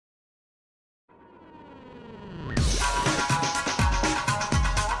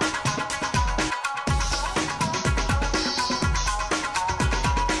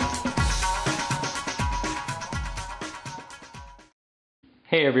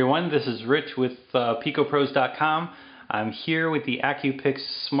Hey everyone, this is Rich with PicoPros.com. I'm here with the AccuPix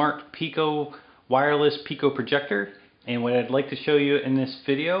SmartPico wireless Pico projector, and what I'd like to show you in this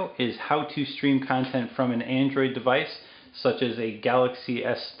video is how to stream content from an Android device such as a Galaxy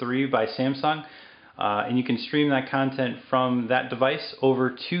S3 by Samsung, and you can stream that content from that device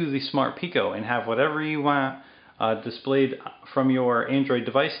over to the SmartPico and have whatever you want displayed from your Android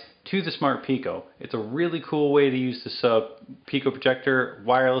device to the SmartPico. It's a really cool way to use this Pico projector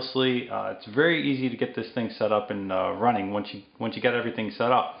wirelessly. It's very easy to get this thing set up and running once you get everything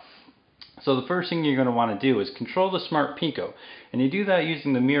set up. So the first thing you're going to want to do is control the SmartPico, and you do that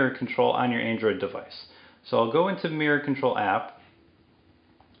using the mirror control on your Android device. So I'll go into the mirror control app,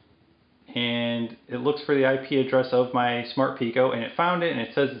 and it looks for the IP address of my SmartPico, and it found it and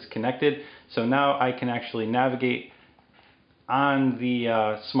it says it's connected. So now I can actually navigate on the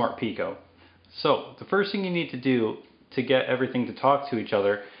SmartPico. So the first thing you need to do to get everything to talk to each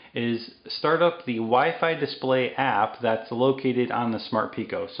other is start up the Wi-Fi display app that's located on the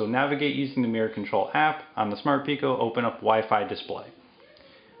SmartPico. So navigate using the mirror control app on the SmartPico, open up Wi-Fi display.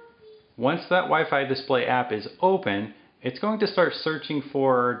 Once that Wi-Fi display app is open, it's going to start searching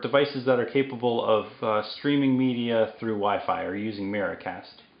for devices that are capable of streaming media through Wi-Fi or using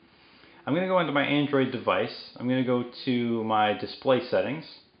MiraCast. I'm going to go into my Android device. I'm going to go to my display settings.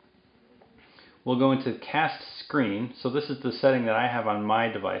 We'll go into cast screen. So this is the setting that I have on my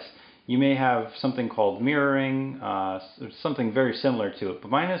device. You may have something called mirroring, something very similar to it, but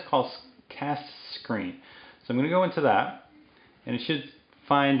mine is called cast screen. So I'm going to go into that, and it should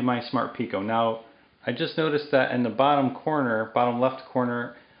find my SmartPico. Now, I just noticed that in the bottom corner, bottom left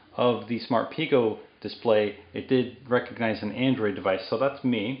corner of the SmartPico display, it did recognize an Android device, so that's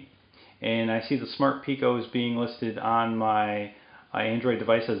me. And I see the SmartPico is being listed on my Android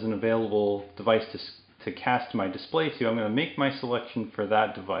device as an available device to cast my display to. I'm going to make my selection for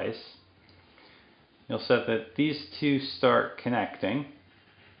that device. You'll set that these two start connecting,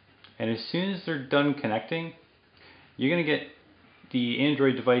 and as soon as they're done connecting, you're going to get the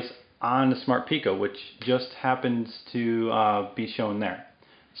Android device on the SmartPico, which just happens to be shown there.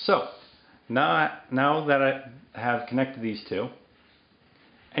 So now that I have connected these two,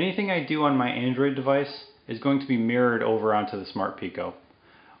 anything I do on my Android device is going to be mirrored over onto the SmartPico,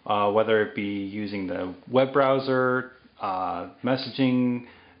 whether it be using the web browser, messaging,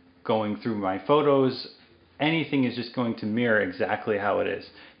 going through my photos, anything is just going to mirror exactly how it is.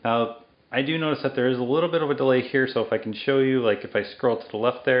 Now, I do notice that there is a little bit of a delay here, so if I can show you, like if I scroll to the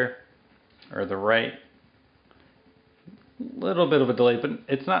left there, or the right, a little bit of a delay, but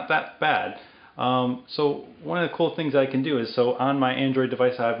it's not that bad. So one of the cool things I can do is, so on my Android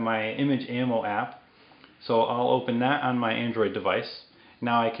device I have my image ammo app, so I'll open that on my Android device.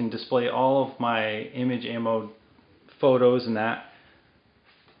 Now I can display all of my image ammo photos and that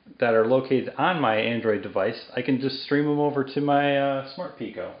are located on my Android device. I can just stream them over to my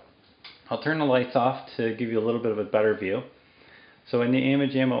SmartPico. I'll turn the lights off to give you a little bit of a better view. So in the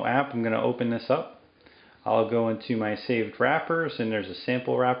image ammo app, I'm going to open this up. I'll go into my saved wrappers, and there's a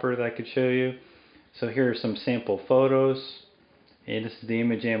sample wrapper that I could show you. So here are some sample photos, and this is the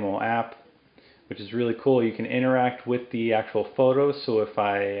image ammo app, which is really cool. You can interact with the actual photos. So if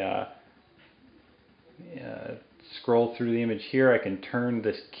I scroll through the image here, I can turn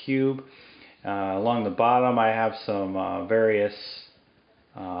this cube. Along the bottom I have some various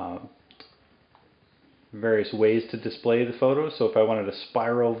ways to display the photos. So if I wanted a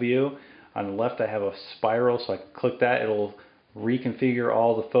spiral view, on the left I have a spiral, so I can click that. It'll reconfigure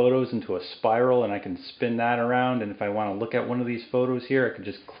all the photos into a spiral, and I can spin that around. And if I want to look at one of these photos here, I can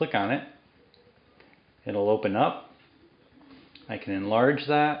just click on it. It'll open up. I can enlarge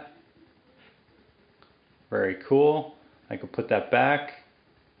that. Very cool. I can put that back.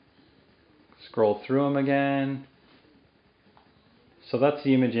 Scroll through them again. So that's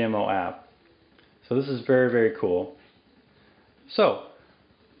the image ammo app. So this is very, very cool. So,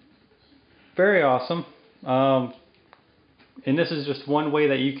 very awesome. And this is just one way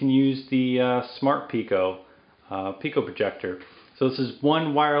that you can use the SmartPico Pico projector. So this is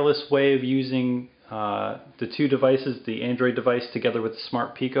one wireless way of using the two devices, the Android device together with the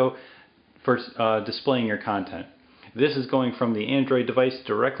SmartPico, for displaying your content. This is going from the Android device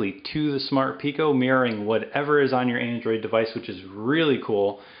directly to the SmartPico, mirroring whatever is on your Android device, which is really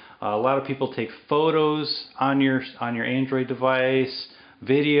cool. A lot of people take photos on your Android device,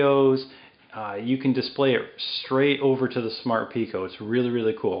 videos. You can display it straight over to the SmartPico. It's really,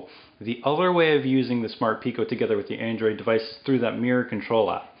 really cool. The other way of using the SmartPico together with the Android device is through that mirror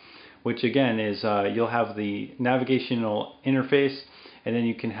control app, which again is you'll have the navigational interface, and then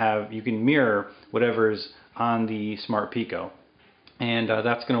you can mirror whatever's on the SmartPico. And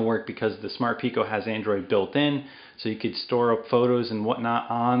that's going to work because the SmartPico has Android built in, so you could store up photos and whatnot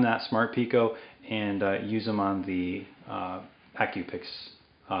on that SmartPico and use them on the AccuPix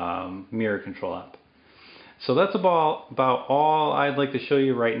mirror control app. So that's about all I'd like to show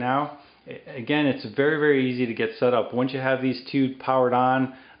you right now. Again, it's very easy to get set up. Once you have these two powered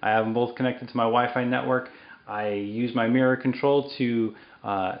on, I have them both connected to my Wi-Fi network. I use my mirror control to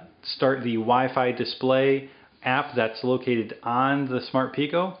start the Wi-Fi display app that's located on the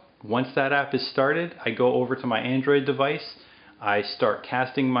SmartPico. Once that app is started, I go over to my Android device, I start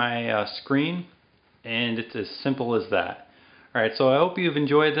casting my screen, and it's as simple as that. Alright, so I hope you've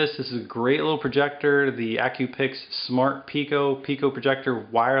enjoyed this. This is a great little projector, the AccuPix SmartPico Pico projector,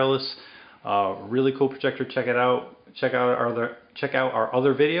 wireless, really cool projector. Check it out. Check out our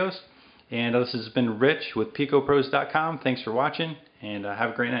other videos. And this has been Rich with PicoPros.com. Thanks for watching, and have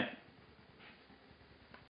a great night.